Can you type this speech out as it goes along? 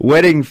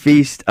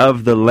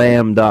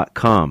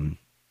weddingfeastofthelamb.com.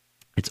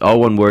 It's all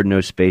one word,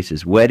 no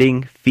spaces.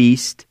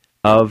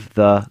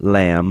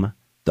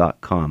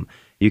 weddingfeastofthelamb.com.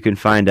 You can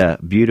find a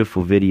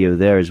beautiful video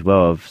there as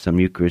well of some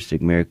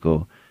Eucharistic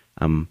miracle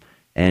and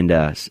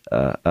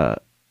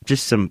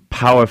just some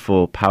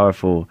powerful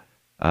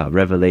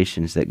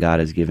revelations that God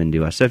has given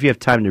to us. So if you have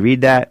time to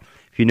read that,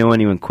 if you know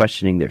anyone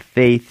questioning their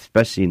faith,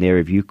 especially in the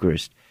area of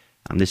Eucharist,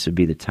 this would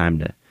be the time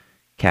to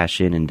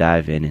cash in and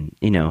dive in. And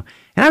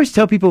I always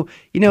tell people,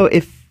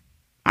 if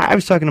I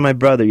was talking to my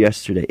brother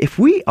yesterday, if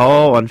we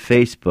all on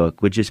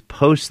Facebook would just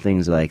post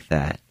things like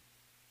that,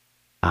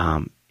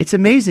 it's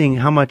amazing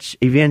how much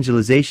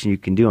evangelization you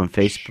can do on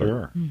Facebook.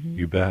 Sure,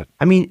 you bet.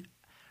 I mean,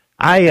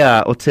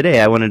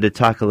 today I wanted to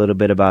talk a little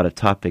bit about a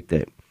topic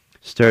that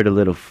stirred a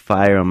little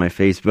fire on my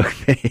Facebook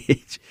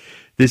page.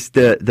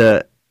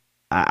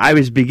 I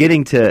was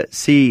beginning to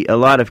see a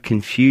lot of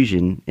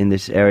confusion in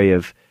this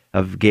area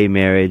of gay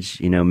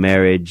marriage,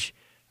 marriage,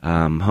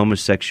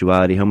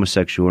 homosexuality,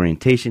 homosexual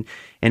orientation,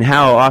 and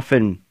how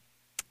often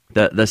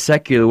the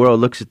secular world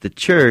looks at the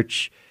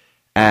church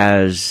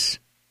as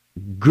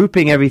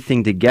grouping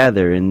everything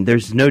together, and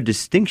there's no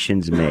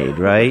distinctions made,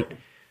 right?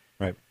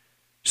 Right.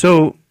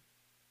 So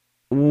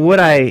what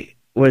I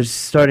was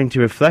starting to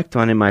reflect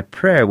on in my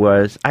prayer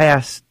was, I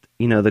asked,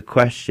 the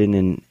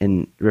question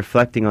and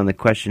reflecting on the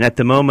question, at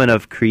the moment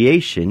of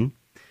creation,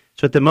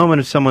 so at the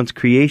moment of someone's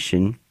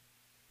creation,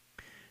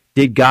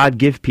 did God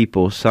give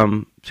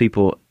some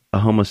people a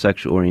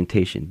homosexual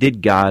orientation?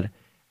 Did God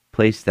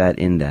place that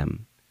in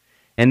them?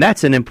 And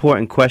that's an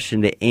important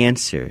question to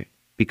answer,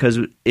 because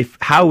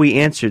how we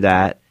answer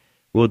that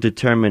will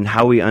determine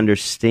how we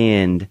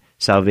understand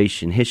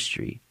salvation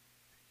history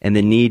and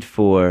the need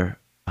for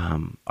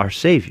our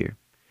Savior.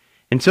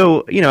 And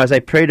so, as I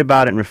prayed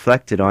about it and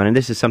reflected on it, and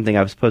this is something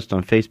I was posting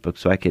on Facebook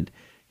so I could,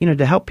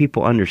 to help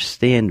people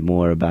understand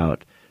more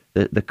about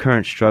the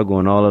current struggle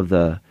and all of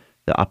the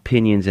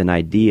opinions and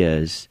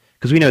ideas.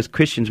 Because we know as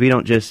Christians, we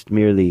don't just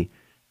merely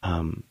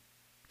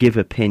give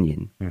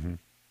opinion. Mm-hmm.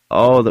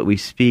 All that we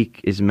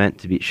speak is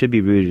should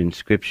be rooted in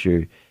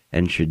Scripture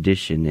and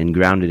tradition and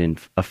grounded in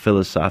a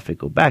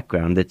philosophical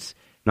background that's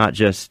not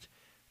just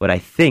what I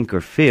think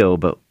or feel,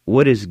 but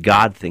what is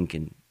God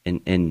thinking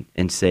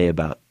and say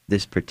about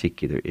this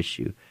particular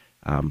issue?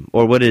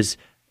 Or what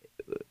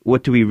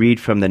do we read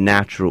from the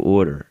natural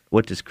order?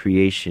 What does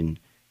creation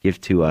give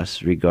to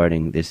us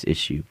regarding this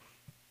issue?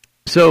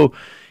 So,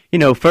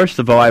 first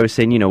of all, I was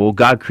saying,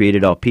 God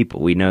created all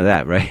people. We know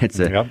that, right? It's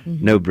a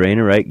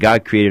no-brainer, right?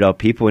 God created all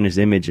people in His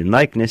image and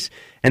likeness.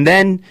 And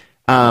then,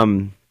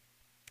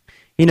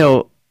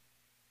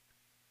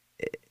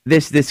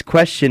 this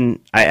question,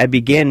 I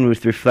began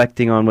with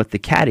reflecting on what the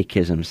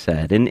Catechism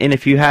said. And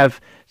if you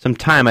have some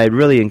time, I'd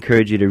really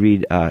encourage you to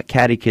read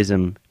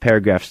Catechism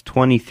paragraphs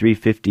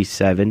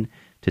 2357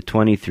 to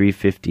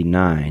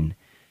 2359.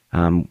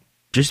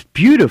 Just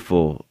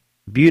beautiful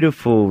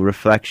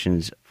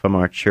reflections from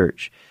our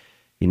church.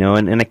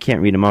 And I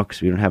can't read them all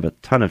because we don't have a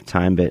ton of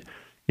time, but,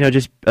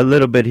 just a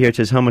little bit here. It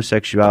says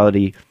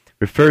homosexuality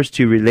refers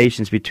to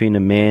relations between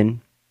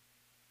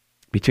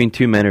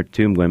two men or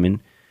two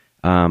women,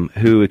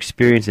 who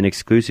experience an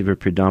exclusive or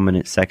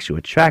predominant sexual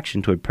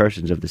attraction toward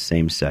persons of the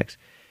same sex.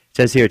 It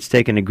says here it's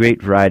taken a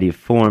great variety of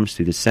forms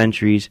through the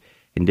centuries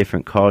in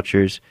different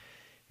cultures.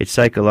 Its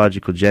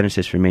psychological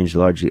genesis remains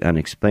largely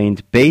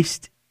unexplained,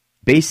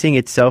 basing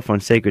itself on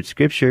sacred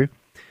scripture,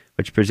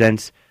 which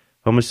presents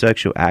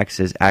homosexual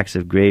acts as acts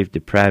of grave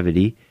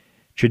depravity.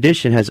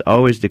 Tradition has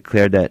always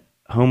declared that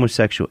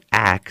homosexual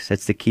acts,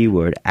 that's the key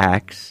word,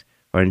 acts,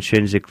 are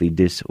intrinsically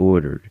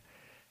disordered.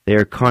 They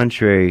are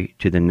contrary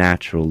to the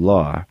natural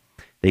law.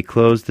 They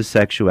close the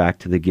sexual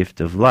act to the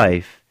gift of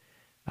life.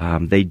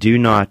 They do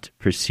not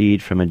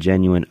proceed from a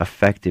genuine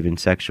affective and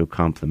sexual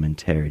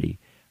complementarity.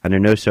 Under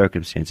no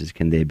circumstances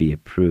can they be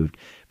approved.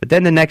 But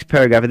then the next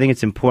paragraph, I think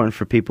it's important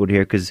for people to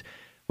hear, because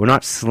we're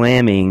not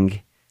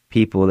slamming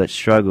people that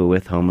struggle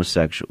with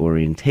homosexual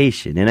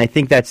orientation. And I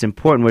think that's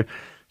important.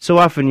 So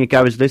often,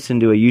 I was listening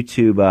to a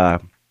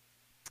YouTube,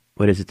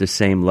 The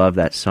Same Love,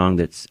 that song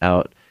that's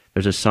out.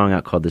 There's a song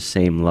out called The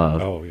Same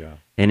Love. Oh, yeah.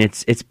 And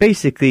it's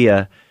basically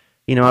I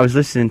was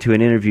listening to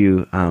an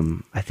interview.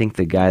 I think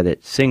the guy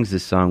that sings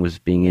this song was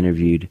being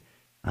interviewed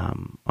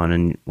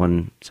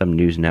on some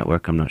news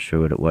network. I'm not sure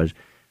what it was.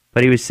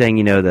 But he was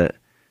saying,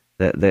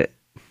 that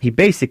he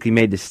basically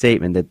made the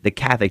statement that the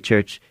Catholic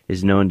Church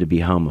is known to be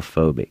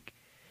homophobic.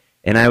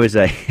 And I was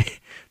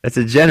like, that's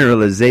a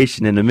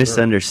generalization and a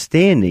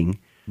misunderstanding.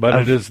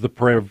 But it's the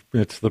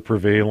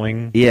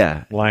prevailing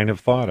line of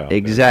thought out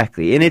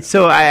exactly. There. And it's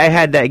so I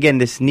had that, again,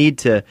 this need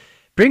to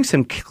bring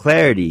some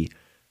clarity.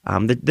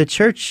 The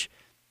church,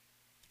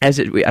 as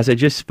I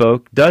just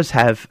spoke, does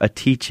have a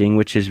teaching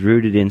which is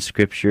rooted in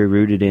Scripture,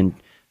 rooted in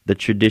the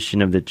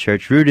tradition of the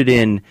church, rooted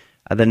in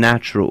the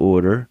natural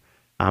order,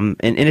 and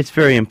it's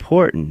very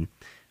important.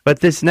 But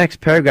this next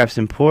paragraph is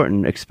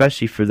important,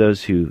 especially for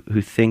those who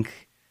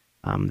think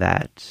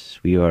that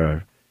we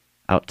are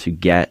out to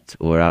get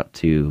or out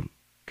to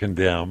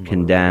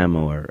condemn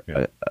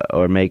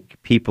or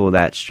make people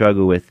that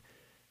struggle with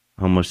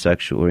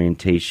homosexual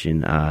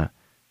orientation,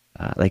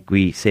 like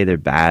we say they're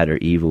bad or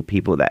evil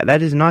people.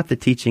 That is not the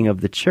teaching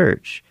of the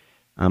church,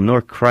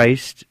 nor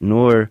Christ,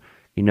 nor,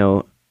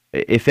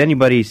 if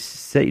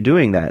anybody's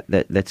doing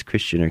that's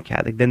Christian or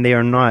Catholic, then they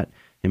are not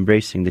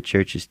embracing the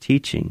church's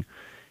teaching.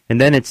 And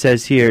then it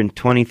says here in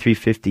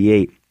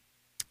 2358,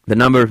 the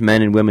number of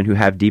men and women who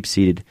have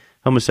deep-seated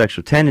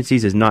homosexual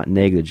tendencies is not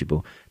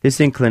negligible.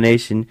 This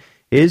inclination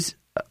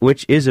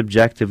which is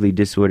objectively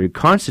disordered,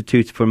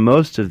 constitutes for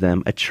most of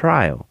them a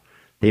trial.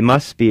 They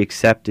must be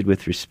accepted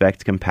with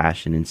respect,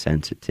 compassion, and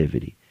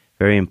sensitivity.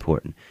 Very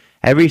important.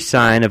 Every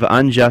sign of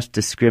unjust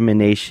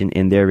discrimination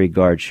in their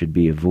regard should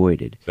be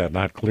avoided. Is that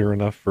not clear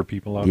enough for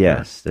people out there?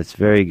 Yes, that's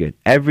very good.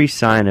 Every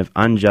sign of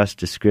unjust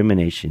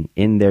discrimination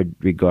in their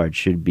regard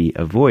should be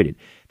avoided.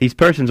 These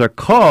persons are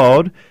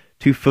called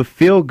to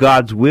fulfill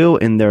God's will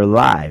in their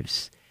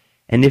lives,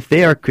 and if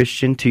they are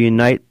Christian, to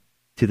unite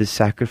to the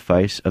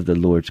sacrifice of the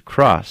Lord's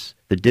cross,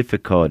 the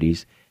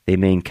difficulties they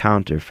may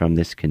encounter from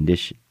this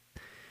condition.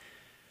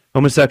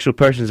 Homosexual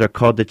persons are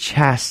called to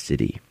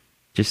chastity,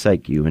 just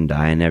like you and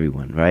I and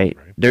everyone, right?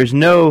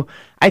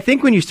 I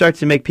think when you start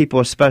to make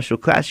people a special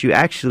class, you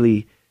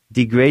actually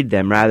degrade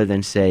them rather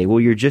than say, well,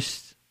 you're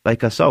just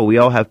like us all. We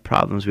all have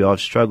problems, we all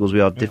have struggles,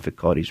 we all have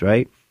difficulties,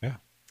 right? Yeah.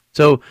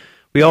 So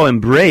we all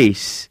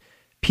embrace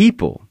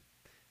people.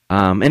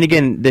 And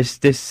again,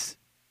 this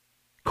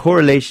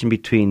correlation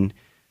between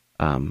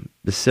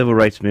the civil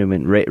rights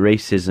movement,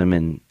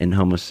 racism, and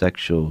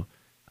homosexual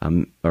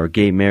or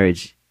gay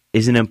marriage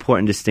is an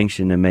important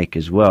distinction to make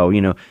as well.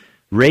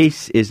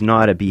 Race is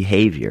not a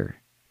behavior.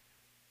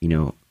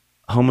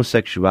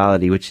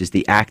 Homosexuality, which is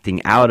the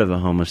acting out of a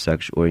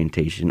homosexual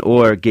orientation,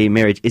 or gay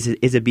marriage, is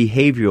a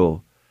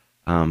behavioral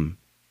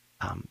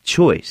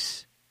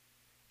choice.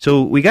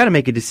 So we got to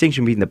make a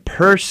distinction between the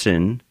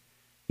person,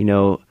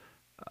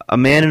 a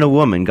man and a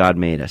woman. God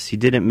made us. He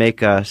didn't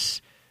make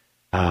us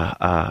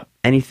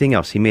anything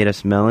else. He made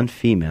us male and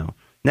female.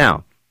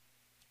 Now,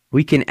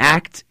 we can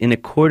act in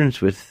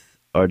accordance with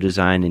our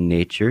design in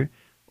nature,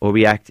 or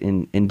we act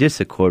in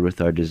disaccord with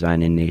our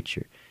design in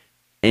nature.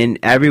 And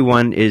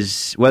everyone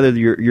is, whether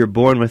you're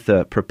born with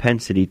a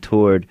propensity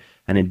toward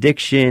an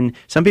addiction,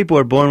 some people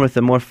are born with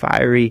a more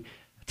fiery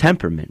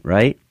temperament,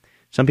 right?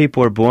 Some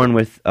people are born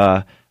with,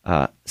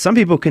 some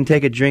people can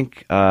take a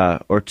drink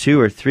or two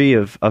or three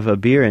of a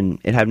beer and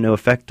it have no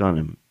effect on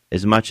them,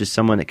 as much as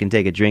someone that can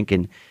take a drink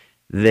and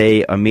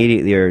they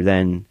immediately are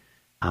then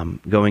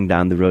going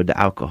down the road to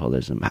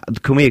alcoholism.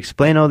 Can we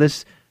explain all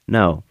this?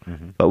 No.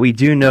 Mm-hmm. But we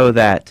do know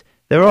that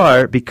there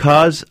are,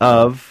 because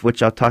of,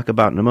 which I'll talk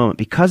about in a moment,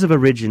 because of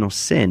original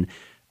sin,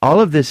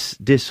 all of this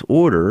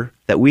disorder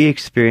that we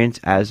experience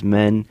as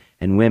men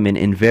and women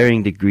in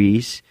varying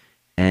degrees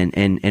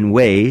and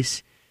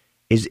ways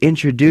is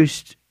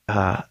introduced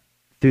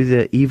through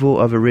the evil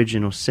of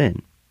original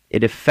sin.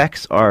 It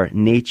affects our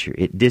nature.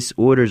 It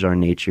disorders our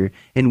nature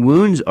and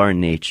wounds our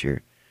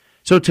nature.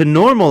 So to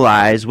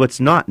normalize what's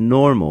not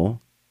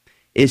normal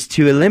is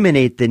to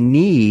eliminate the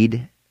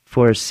need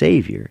for a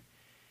Savior.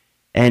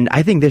 And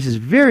I think this is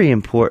very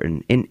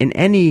important. In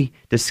any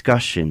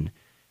discussion,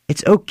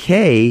 it's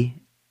okay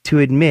to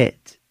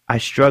admit I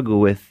struggle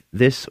with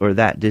this or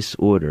that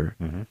disorder,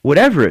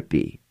 whatever it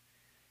be.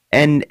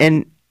 And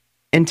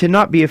to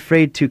not be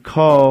afraid to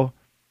call,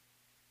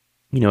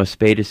 a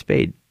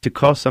spade, to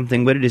call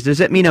something what it is. Does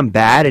that mean I'm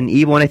bad and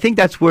evil? And I think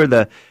that's where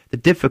the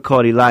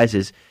difficulty lies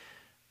is,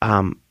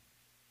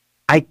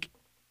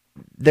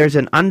 there's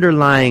an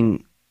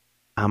underlying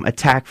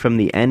attack from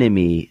the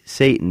enemy,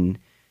 Satan,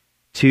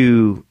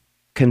 to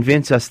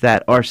convince us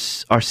that our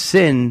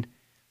sin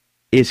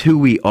is who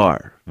we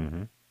are.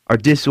 Mm-hmm. Our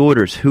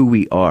disorder is who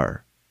we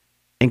are.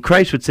 And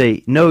Christ would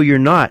say, no, you're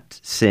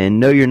not sin.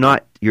 No, you're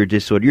not your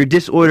disorder. Your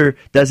disorder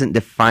doesn't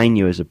define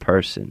you as a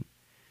person.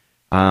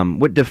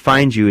 What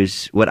defines you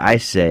is what I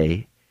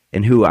say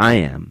and who I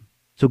am.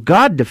 So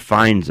God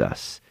defines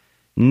us.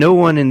 No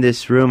one in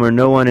this room or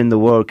no one in the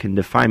world can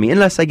define me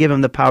unless I give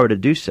him the power to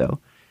do so.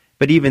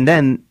 But even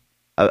then,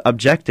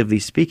 objectively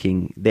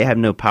speaking, they have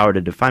no power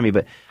to define me.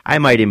 But I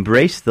might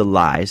embrace the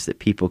lies that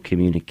people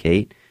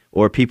communicate,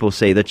 or people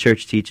say the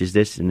church teaches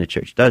this and the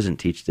church doesn't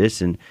teach this,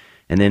 and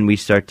then we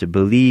start to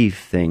believe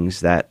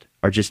things that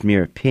are just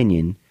mere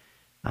opinion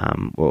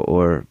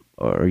or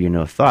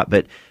thought.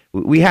 But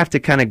we have to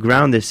kind of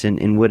ground this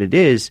in what it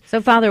is. So,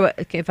 Father,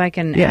 if I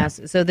can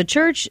ask, so the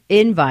church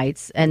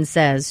invites and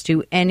says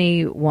to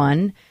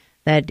anyone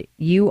that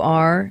you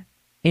are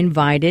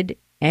invited,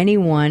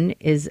 anyone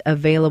is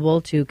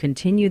available to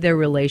continue their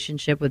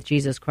relationship with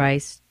Jesus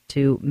Christ,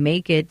 to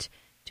make it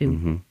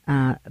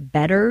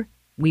better.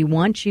 We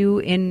want you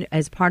in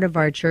as part of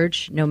our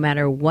church, no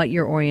matter what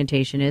your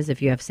orientation is.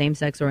 If you have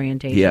same-sex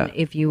orientation,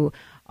 if you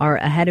are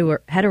a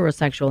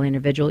heterosexual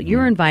individual,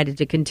 you're invited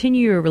to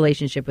continue your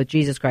relationship with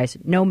Jesus Christ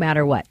no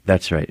matter what.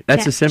 That's right.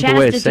 That's a simple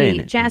way of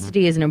saying it.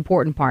 Chastity is an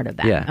important part of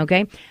that,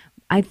 okay?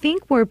 I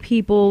think where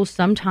people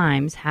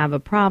sometimes have a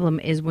problem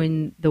is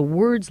when the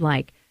words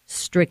like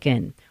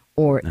stricken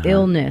or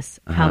illness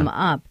come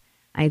up.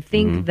 I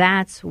think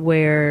that's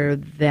where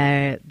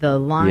the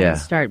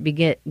lines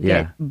get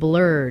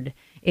blurred.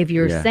 If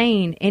you're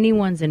saying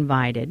anyone's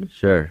invited,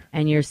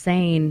 and you're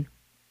saying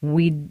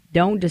we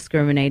don't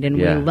discriminate and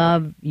we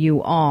love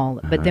you all,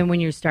 but then when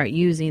you start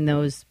using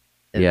those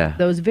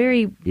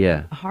very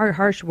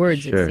harsh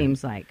words, it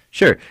seems like.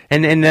 Sure,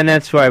 and then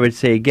that's why I would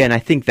say again, I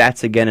think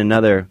that's again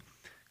another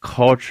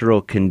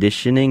cultural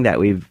conditioning that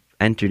we've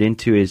entered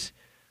into is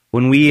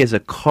when we as a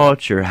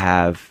culture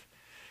have,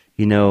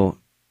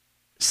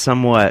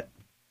 somewhat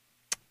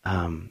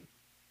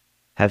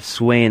have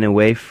swaying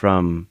away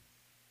from,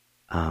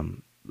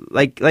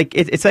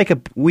 it's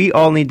like we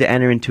all need to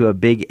enter into a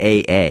big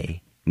AA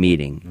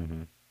meeting.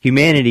 Mm-hmm.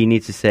 Humanity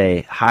needs to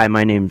say, "Hi,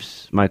 my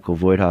name's Michael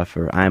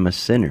Voigthofer. I'm a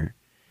sinner,"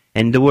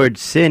 and the word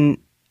sin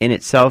in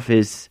itself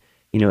is,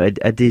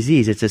 a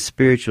disease. It's a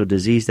spiritual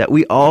disease that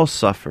we all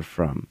suffer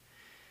from.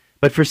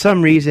 But for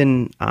some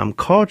reason,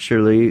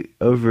 culturally,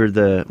 over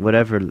the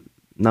whatever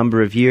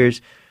number of years,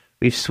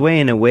 we've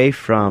swaying away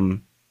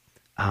from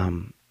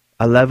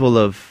a level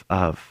of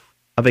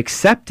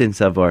acceptance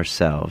of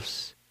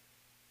ourselves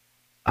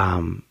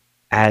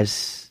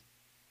as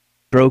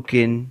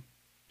broken,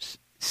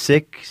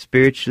 sick,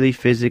 spiritually,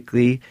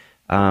 physically,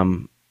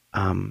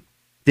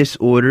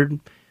 disordered,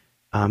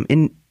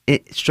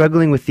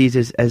 struggling with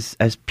these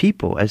as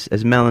people,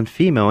 as male and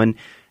female,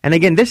 and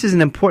again, this is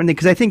an important thing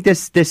because I think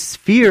this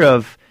fear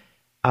of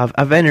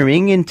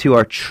entering into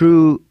our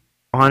true,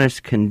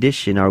 honest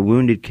condition, our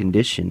wounded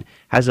condition,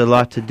 has a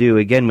lot to do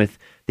again with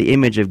the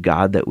image of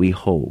God that we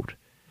hold.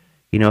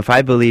 If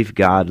I believe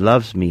God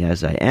loves me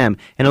as I am,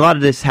 and a lot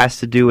of this has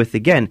to do with,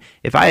 again,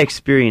 if I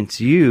experience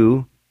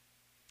you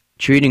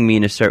treating me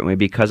in a certain way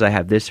because I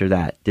have this or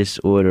that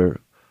disorder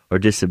or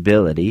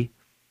disability.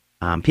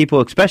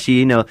 People,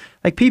 especially,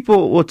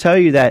 people will tell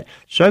you that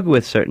struggle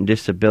with certain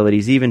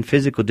disabilities, even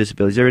physical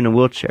disabilities, they're in a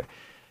wheelchair.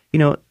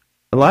 A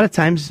lot of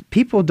times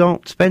people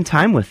don't spend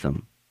time with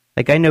them.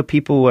 Like I know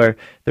people where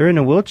they're in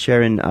a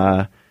wheelchair and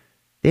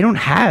they don't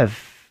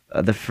have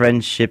the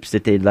friendships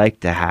that they'd like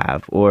to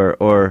have,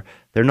 or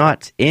they're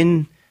not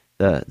in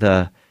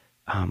the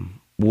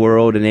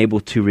world and able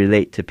to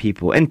relate to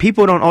people. And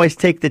people don't always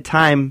take the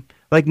time,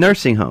 like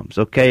nursing homes,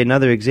 okay?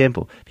 Another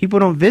example. People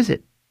don't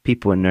visit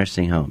people in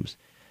nursing homes.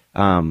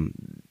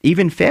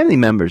 Even family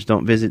members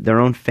don't visit their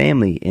own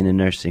family in a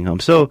nursing home.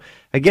 So,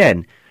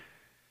 again,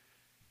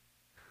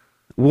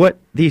 what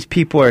these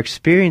people are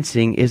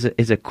experiencing is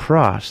a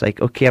cross. Like,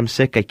 okay, I'm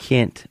sick,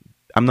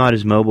 I'm not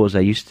as mobile as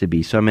I used to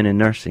be, so I'm in a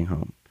nursing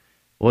home.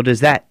 Well,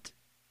 does that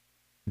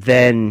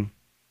then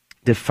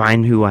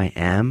define who I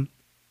am?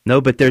 No,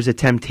 but there's a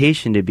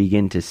temptation to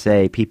begin to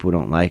say people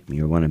don't like me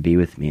or want to be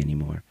with me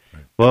anymore.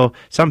 Right. Well,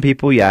 some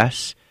people,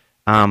 yes,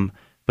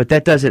 but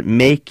that doesn't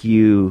make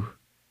you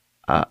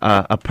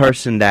a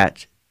person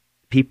that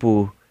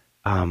people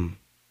can't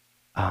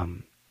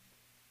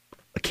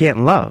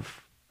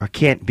love or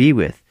can't be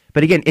with.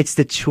 But again, it's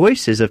the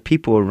choices of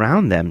people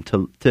around them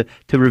to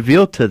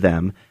reveal to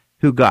them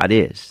who God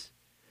is.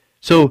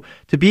 So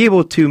to be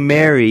able to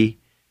marry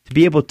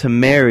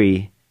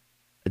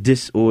a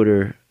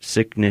disorder,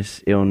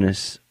 sickness,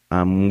 illness,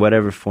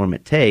 whatever form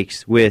it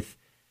takes, with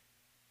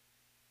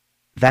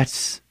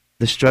that's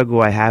the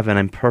struggle I have and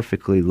I'm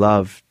perfectly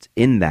loved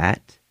in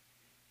that,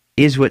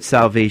 is what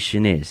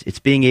salvation is. It's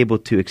being able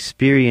to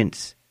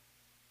experience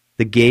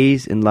the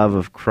gaze and love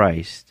of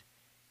Christ,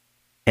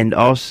 and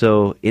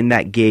also in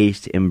that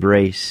gaze to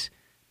embrace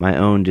my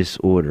own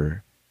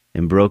disorder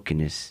and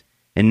brokenness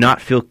and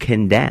not feel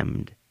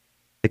condemned.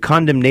 The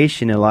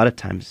condemnation a lot of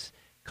times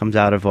comes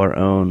out of our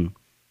own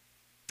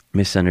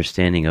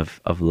misunderstanding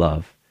of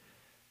love.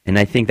 And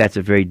I think that's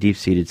a very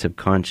deep-seated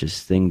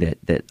subconscious thing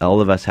that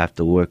all of us have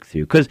to work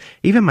through. Because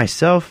even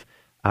myself,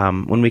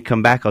 when we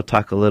come back, I'll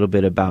talk a little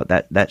bit about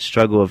that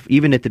struggle of,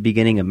 even at the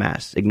beginning of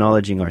Mass,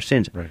 acknowledging our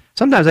sins. Right.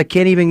 Sometimes I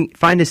can't even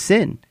find a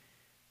sin.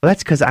 Well,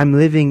 that's because I'm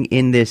living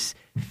in this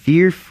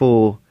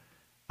fearful,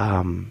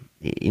 when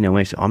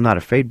I say, I'm not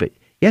afraid, but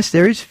yes,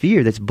 there is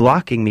fear that's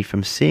blocking me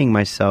from seeing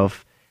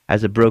myself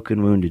as a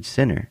broken, wounded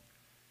sinner.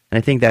 And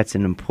I think that's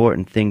an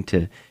important thing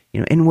to,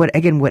 and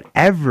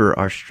whatever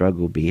our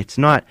struggle be, it's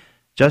not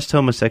just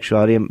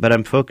homosexuality, but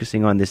I'm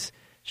focusing on this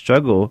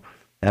struggle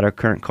that our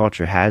current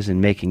culture has in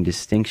making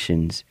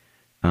distinctions,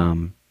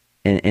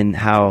 and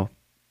how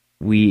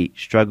we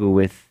struggle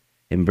with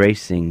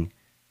embracing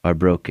our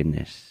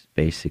brokenness.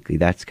 Basically,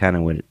 that's kind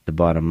of what the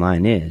bottom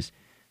line is,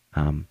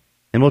 and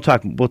we'll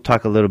talk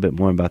a little bit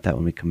more about that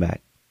when we come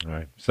back. All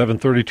right,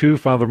 7:32.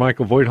 Father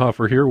Michael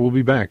Voigthofer here. We'll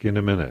be back in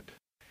a minute.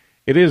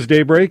 It is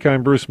Daybreak.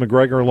 I'm Bruce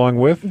McGregor along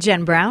with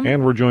Jen Brown.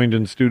 And we're joined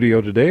in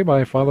studio today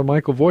by Father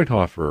Michael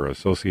Voigthofer,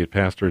 Associate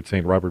Pastor at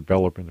St. Robert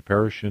Bellarmine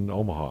Parish in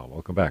Omaha.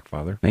 Welcome back,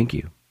 Father. Thank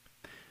you.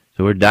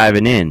 So we're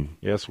diving in.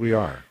 Yes, we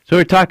are. So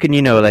we're talking,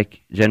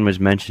 like Jen was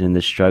mentioning,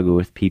 the struggle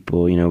with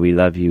people, we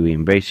love you, we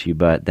embrace you,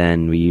 but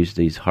then we use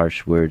these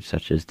harsh words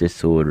such as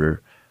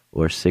disorder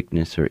or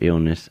sickness or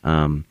illness.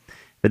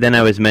 But then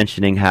I was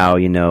mentioning how,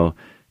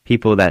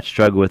 people that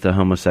struggle with a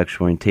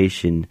homosexual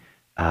orientation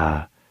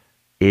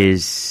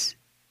is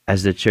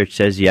as the church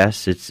says,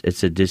 yes,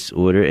 it's a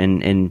disorder,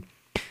 and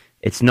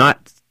it's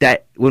not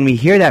that when we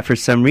hear that for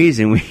some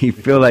reason we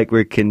feel like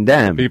we're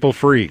condemned. People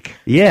freak.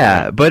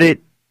 Yeah, but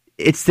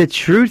it's the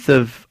truth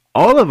of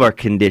all of our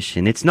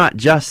condition. It's not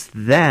just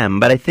them,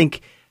 but I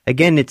think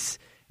again it's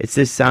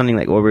this sounding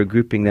like, well, we're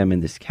grouping them in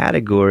this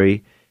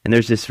category, and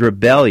there's this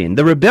rebellion.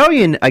 The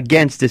rebellion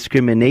against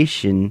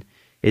discrimination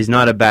is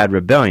not a bad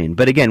rebellion.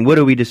 But again, what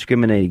do we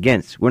discriminate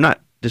against? We're not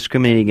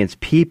discriminating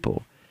against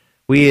people.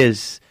 We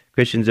as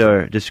Christians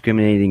are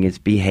discriminating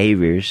against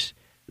behaviors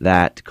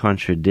that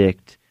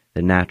contradict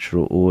the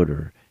natural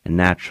order and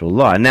natural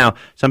law. And now,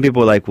 some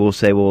people will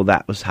say, well,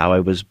 that was how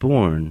I was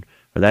born,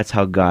 or that's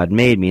how God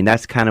made me. And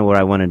that's kind of what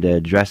I wanted to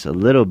address a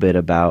little bit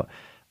about.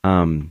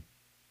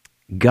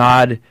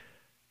 God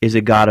is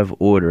a God of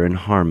order and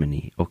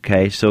harmony,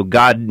 okay? So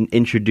God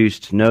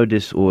introduced no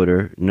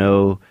disorder,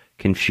 no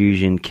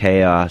confusion,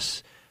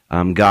 chaos.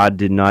 God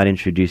did not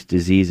introduce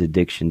disease,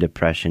 addiction,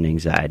 depression,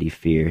 anxiety,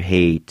 fear,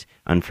 hate,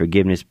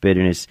 unforgiveness,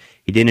 bitterness.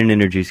 He didn't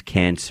introduce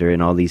cancer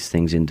and all these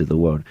things into the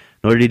world.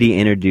 Nor did he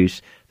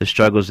introduce the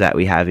struggles that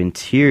we have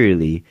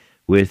interiorly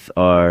with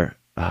our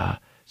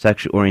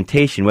sexual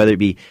orientation, whether it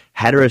be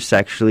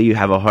heterosexually, you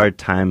have a hard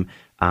time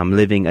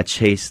living a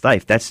chaste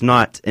life. That's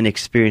not an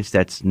experience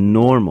that's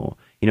normal.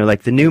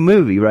 Like the new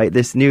movie, right?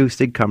 This new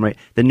sitcom, right?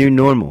 The New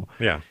Normal.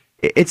 Yeah.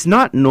 It's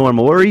not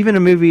normal. Or even a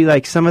movie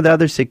like some of the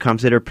other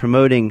sitcoms that are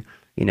promoting,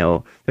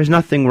 there's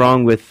nothing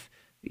wrong with,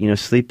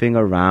 sleeping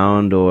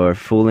around or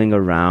fooling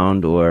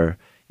around, or,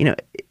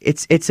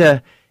 it's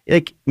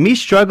like me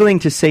struggling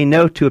to say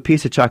no to a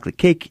piece of chocolate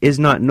cake is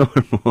not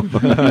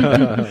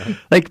normal.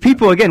 Like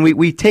people, again,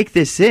 we take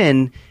this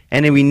in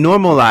and then we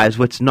normalize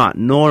what's not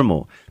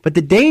normal. But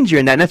the danger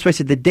in that, and that's why I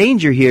said the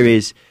danger here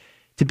is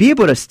to be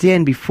able to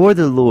stand before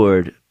the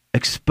Lord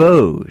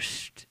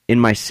exposed in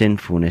my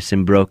sinfulness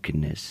and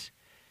brokenness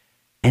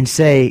and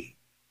say,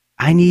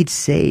 I need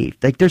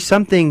saved. Like there's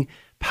something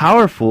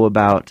powerful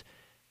about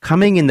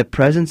coming in the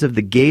presence of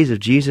the gaze of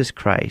Jesus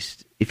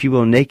Christ, if you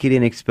will, naked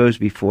and exposed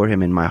before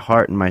him in my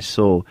heart and my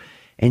soul,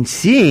 and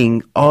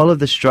seeing all of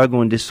the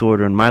struggle and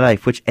disorder in my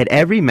life, which at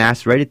every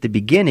Mass, right at the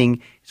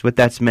beginning, is what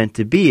that's meant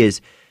to be,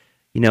 is,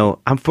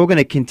 if we're going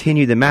to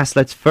continue the Mass,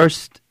 let's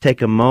first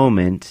take a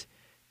moment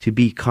to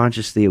be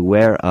consciously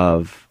aware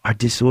of our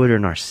disorder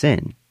and our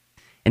sin,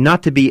 and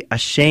not to be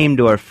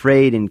ashamed or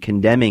afraid and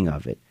condemning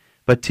of it,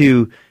 but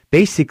to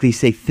basically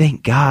say,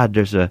 thank God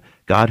there's a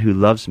God who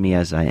loves me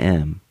as I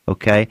am,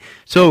 okay?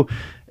 So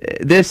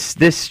this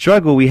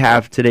struggle we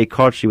have today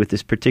culturally with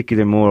this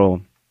particular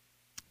moral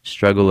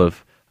struggle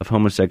of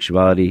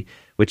homosexuality,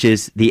 which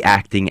is the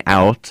acting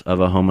out of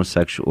a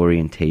homosexual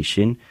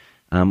orientation,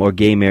 or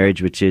gay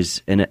marriage, which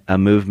is a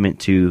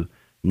movement to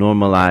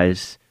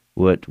normalize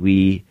what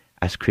we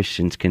as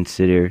Christians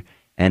consider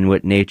and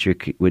what nature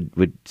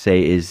would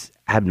say is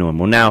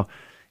abnormal. Now,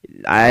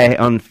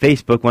 on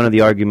Facebook, one of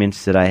the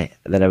arguments that I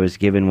was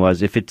given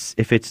was, if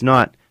it's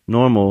not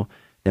normal,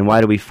 then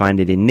why do we find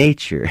it in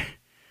nature?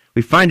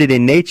 We find it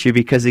in nature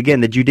because,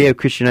 again, the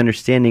Judeo-Christian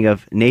understanding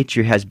of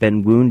nature has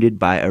been wounded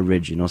by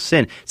original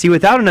sin. See,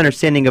 without an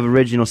understanding of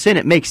original sin,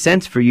 it makes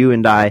sense for you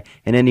and I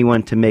and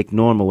anyone to make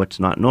normal what's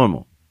not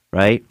normal,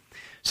 right?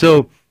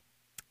 So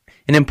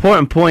an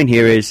important point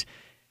here is,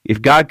 if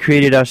God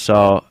created us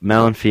all,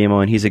 male and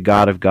female, and he's a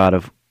God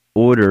of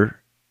order,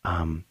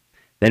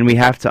 then we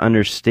have to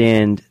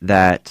understand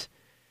that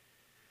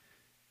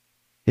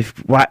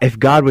if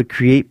God would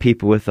create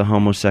people with a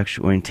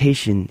homosexual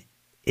orientation,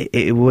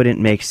 it wouldn't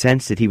make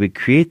sense that he would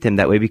create them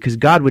that way, because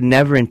God would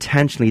never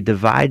intentionally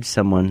divide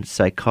someone's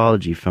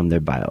psychology from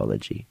their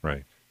biology.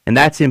 Right. And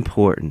that's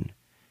important.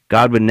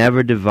 God would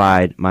never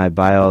divide my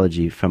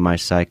biology from my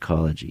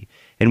psychology.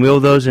 And will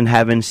those in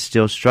heaven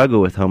still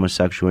struggle with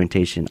homosexual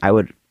orientation? I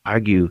would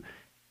argue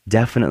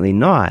definitely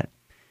not,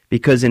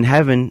 because in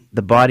heaven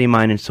the body,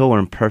 mind, and soul are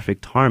in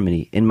perfect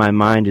harmony. In my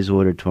mind is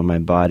ordered toward my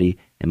body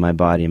and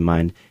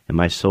mind and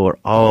my soul are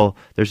all,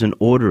 there's an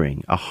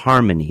ordering, a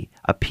harmony,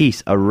 a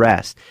peace, a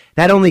rest.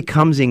 That only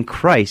comes in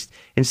Christ.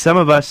 And some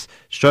of us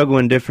struggle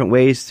in different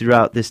ways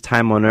throughout this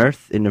time on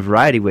earth in a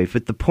variety of ways.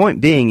 But the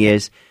point being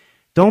is,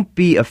 don't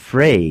be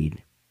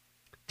afraid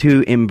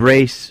to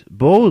embrace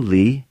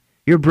boldly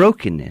your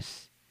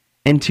brokenness,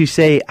 and to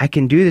say, I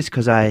can do this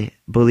because I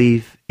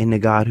believe in the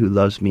God who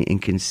loves me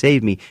and can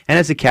save me. And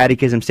as the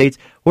Catechism states,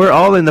 we're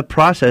all in the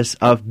process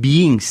of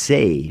being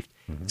saved.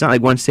 Mm-hmm. It's not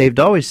like once saved,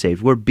 always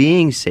saved. We're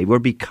being saved. We're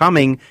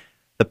becoming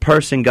the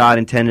person God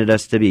intended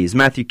us to be. As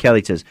Matthew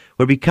Kelly says,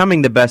 we're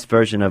becoming the best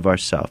version of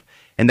ourselves.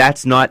 And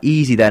that's not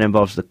easy. That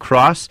involves the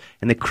cross.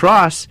 And the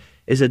cross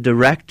is a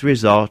direct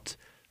result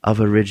of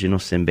original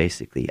sin,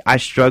 basically. I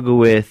struggle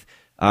with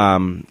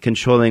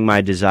controlling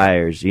my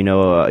desires.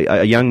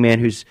 A young man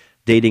who's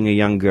dating a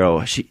young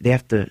girl, they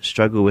have to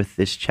struggle with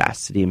this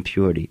chastity and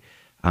purity.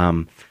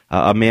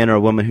 A man or a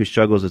woman who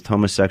struggles with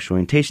homosexual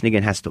orientation,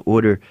 again, has to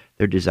order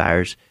their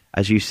desires,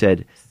 as you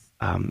said,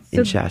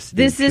 in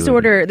chastity. This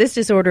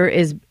disorder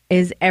is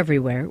is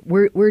everywhere.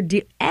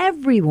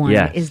 Everyone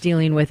Yes. is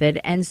dealing with it,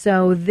 and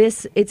so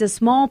it's a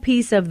small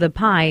piece of the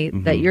pie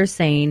that you're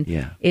saying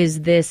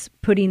is this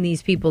putting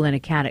these people in a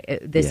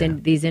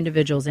these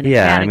individuals in a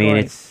category. I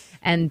mean,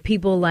 and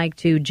people like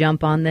to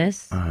jump on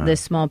this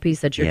small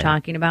piece that you're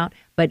talking about,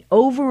 but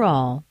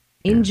overall,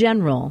 in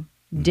general,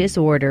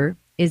 disorder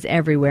is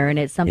everywhere, and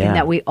it's something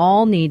that we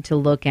all need to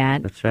look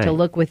at, to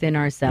look within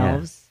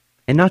ourselves.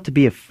 And not to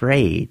be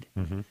afraid,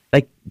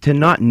 like to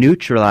not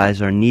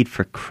neutralize our need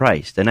for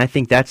Christ. And I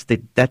think that's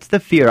the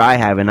fear I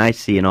have and I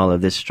see in all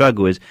of this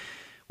struggle is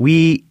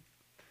we,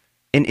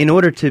 in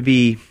order to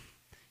be,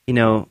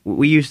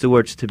 we use the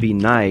words to be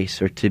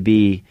nice or to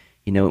be,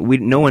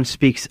 no one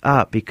speaks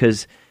up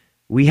because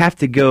we have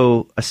to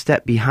go a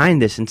step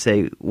behind this and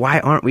say, why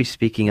aren't we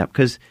speaking up?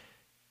 Because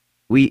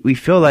we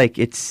feel like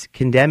it's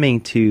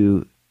condemning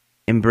to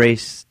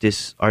embrace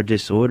our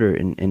disorder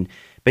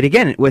but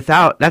again,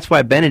 that's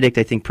why Benedict,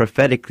 I think,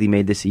 prophetically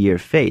made this a year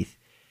of faith.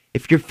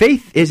 If your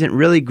faith isn't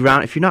really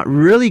grounded, if you're not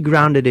really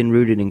grounded and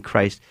rooted in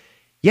Christ,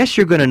 yes,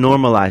 you're going to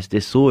normalize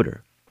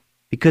disorder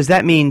because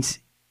that means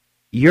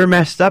you're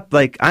messed up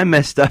like I'm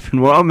messed up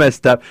and we're all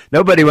messed up.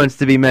 Nobody wants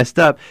to be messed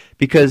up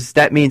because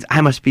that means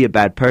I must be a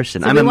bad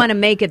person. So we want to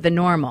make it the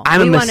normal.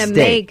 We want to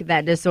make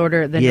that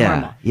disorder the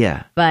normal.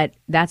 Yeah. But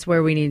that's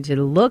where we need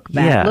to look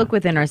back, look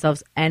within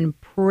ourselves and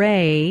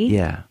pray.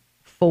 Yeah.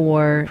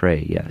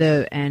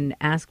 And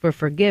ask for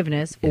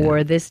forgiveness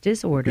for this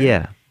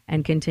disorder.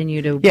 And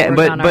continue to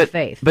work on our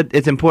faith. But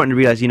it's important to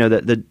realize,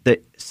 that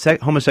the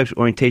homosexual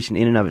orientation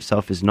in and of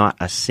itself is not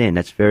a sin.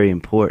 That's very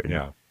important.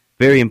 Yeah.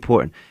 Very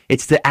important.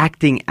 It's the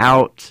acting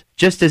out,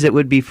 just as it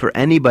would be for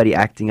anybody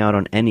acting out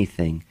on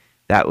anything,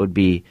 that would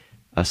be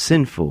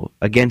sinful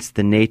against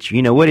the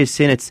nature. What is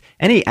sin? It's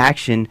any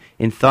action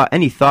in thought,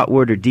 any thought,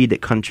 word, or deed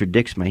that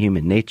contradicts my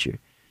human nature.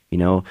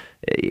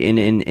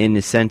 In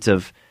the sense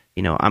of,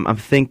 I'm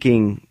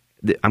thinking,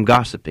 I'm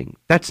gossiping.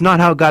 That's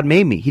not how God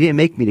made me. He didn't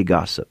make me to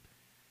gossip.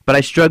 But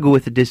I struggle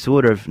with the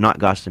disorder of not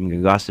gossiping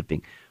or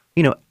gossiping.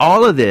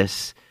 All of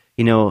this,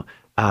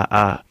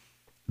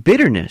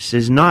 bitterness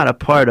is not a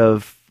part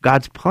of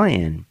God's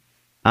plan.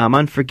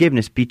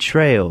 Unforgiveness,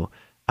 betrayal,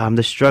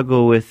 the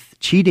struggle with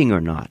cheating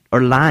or not,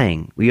 or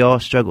lying. We all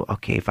struggle.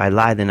 Okay, if I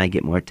lie, then I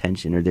get more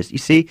attention or this. You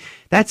see,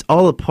 that's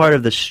all a part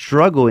of the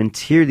struggle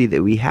interiorly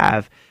that we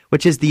have,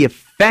 which is the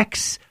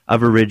effects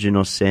of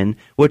original sin,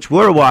 which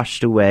were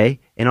washed away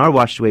and are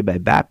washed away by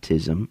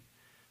baptism.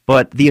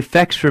 But the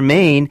effects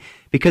remain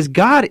because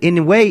God, in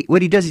a way,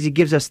 what he does is he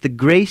gives us the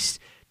grace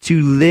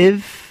to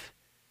live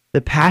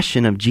the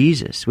passion of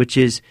Jesus, which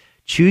is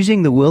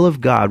choosing the will of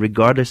God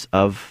regardless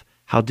of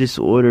how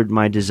disordered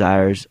my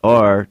desires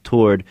are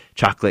toward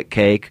chocolate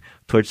cake,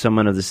 toward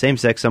someone of the same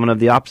sex, someone of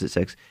the opposite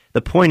sex.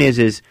 The point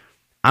is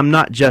I'm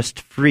not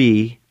just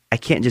free. I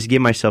can't just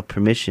give myself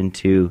permission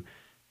to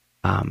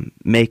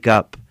make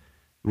up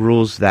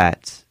rules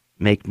that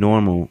make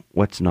normal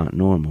what's not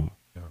normal.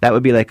 Yeah. That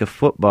would be like a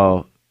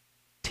football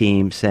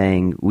team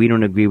saying, we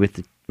don't agree with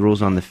the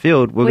rules on the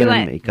field, we're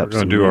going to make up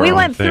some rules. We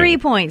want 3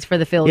 points for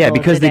the field goal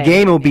because today. The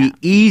game will be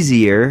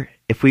easier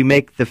if we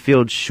make the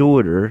field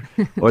shorter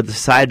or the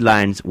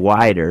sidelines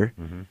wider.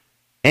 Mm-hmm.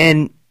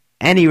 And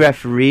any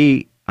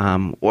referee,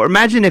 or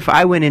imagine if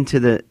I went into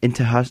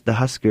the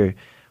Husker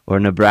or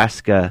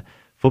Nebraska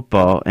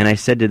football and I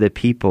said to the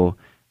people,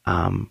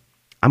 I'm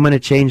going to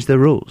change the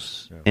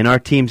rules. Yeah. And our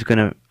team's going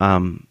to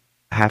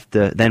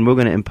then we're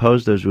going to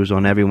impose those rules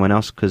on everyone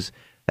else because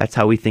that's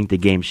how we think the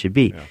game should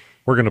be. Yeah.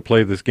 We're going to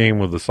play this game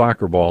with a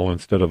soccer ball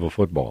instead of a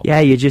football.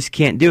 Yeah, you just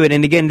can't do it.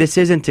 And again, this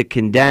isn't to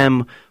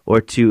condemn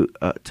or to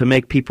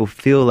make people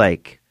feel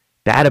like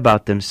bad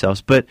about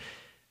themselves, but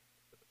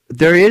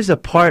there is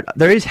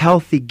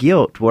healthy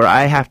guilt where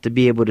I have to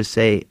be able to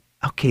say,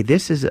 okay,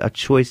 this is a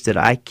choice that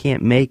I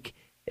can't make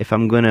if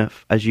I'm going to,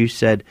 as you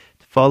said,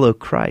 follow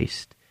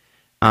Christ.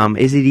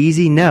 Is it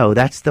easy? No.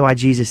 That's why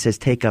Jesus says,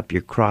 take up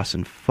your cross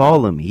and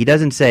follow me. He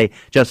doesn't say,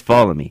 just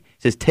follow me.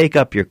 He says, take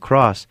up your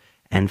cross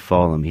and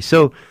follow me.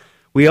 So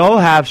we all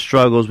have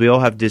struggles. We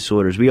all have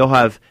disorders. We all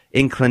have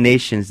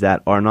inclinations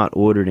that are not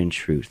ordered in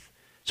truth.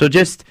 So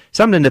just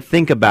something to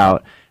think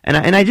about. And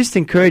I just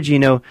encourage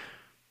you,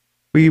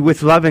 we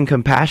with love and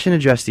compassion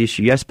address the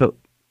issue, yes, but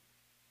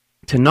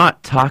to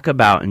not talk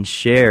about and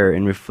share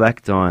and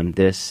reflect on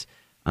this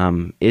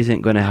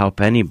isn't going to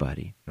help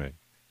anybody. Right.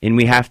 And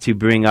we have to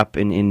bring up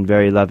in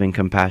very loving,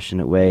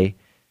 compassionate way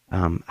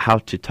how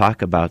to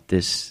talk about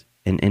this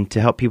and to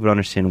help people to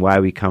understand why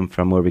we come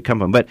from where we come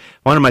from. But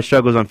one of my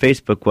struggles on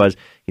Facebook was,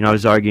 I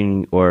was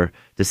arguing or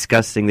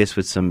discussing this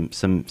with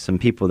some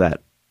people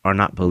that are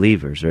not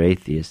believers or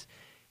atheists,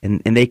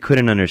 and they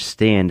couldn't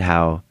understand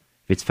how,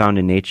 if it's found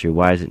in nature,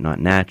 why is it not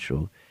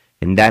natural?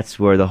 And that's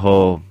where the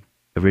whole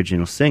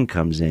original sin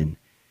comes in.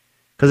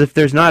 Because if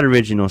there's not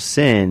original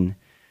sin,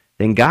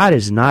 then God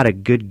is not a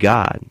good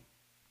God.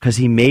 Because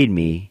he made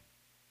me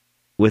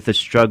with a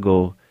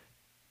struggle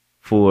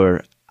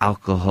for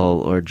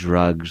alcohol or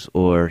drugs,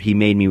 or he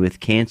made me with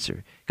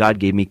cancer. God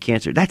gave me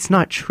cancer. That's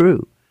not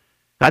true.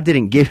 God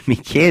didn't give me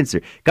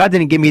cancer. God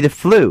didn't give me the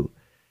flu.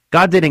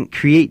 God didn't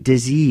create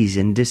disease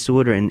and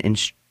disorder and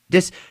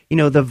just,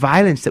 the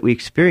violence that we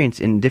experience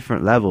in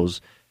different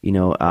levels,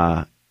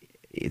 even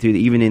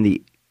in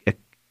the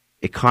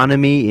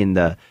economy, in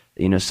the,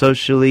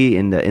 socially,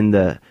 in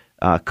the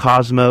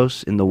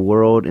cosmos, in the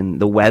world, in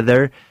the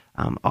weather.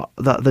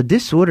 The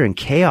disorder and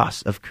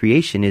chaos of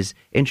creation is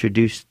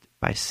introduced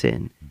by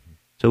sin. Mm-hmm.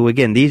 So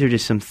again, these are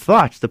just some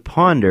thoughts to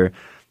ponder.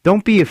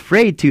 Don't be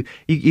afraid to,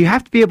 you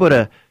have to be able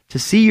to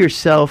see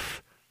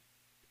yourself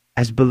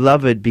as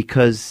beloved,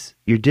 because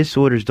your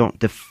disorders don't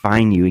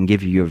define you and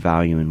give you your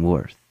value and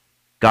worth.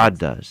 God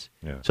does.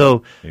 Yeah.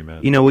 So,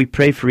 Amen. We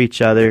pray for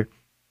each other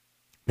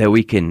that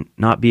we can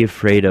not be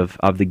afraid of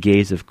the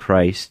gaze of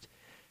Christ.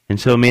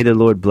 And so may the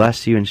Lord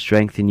bless you and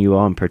strengthen you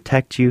all and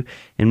protect you.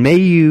 And may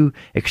you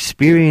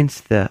experience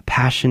the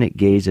passionate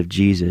gaze of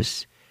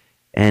Jesus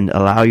and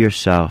allow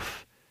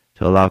yourself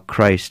to allow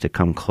Christ to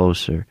come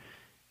closer.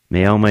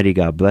 May Almighty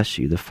God bless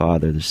you, the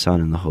Father, the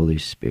Son, and the Holy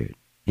Spirit.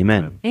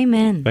 Amen.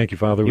 Amen. Thank you,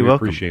 Father. You're we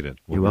welcome. Appreciate it.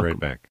 We'll You're be welcome. right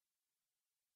back.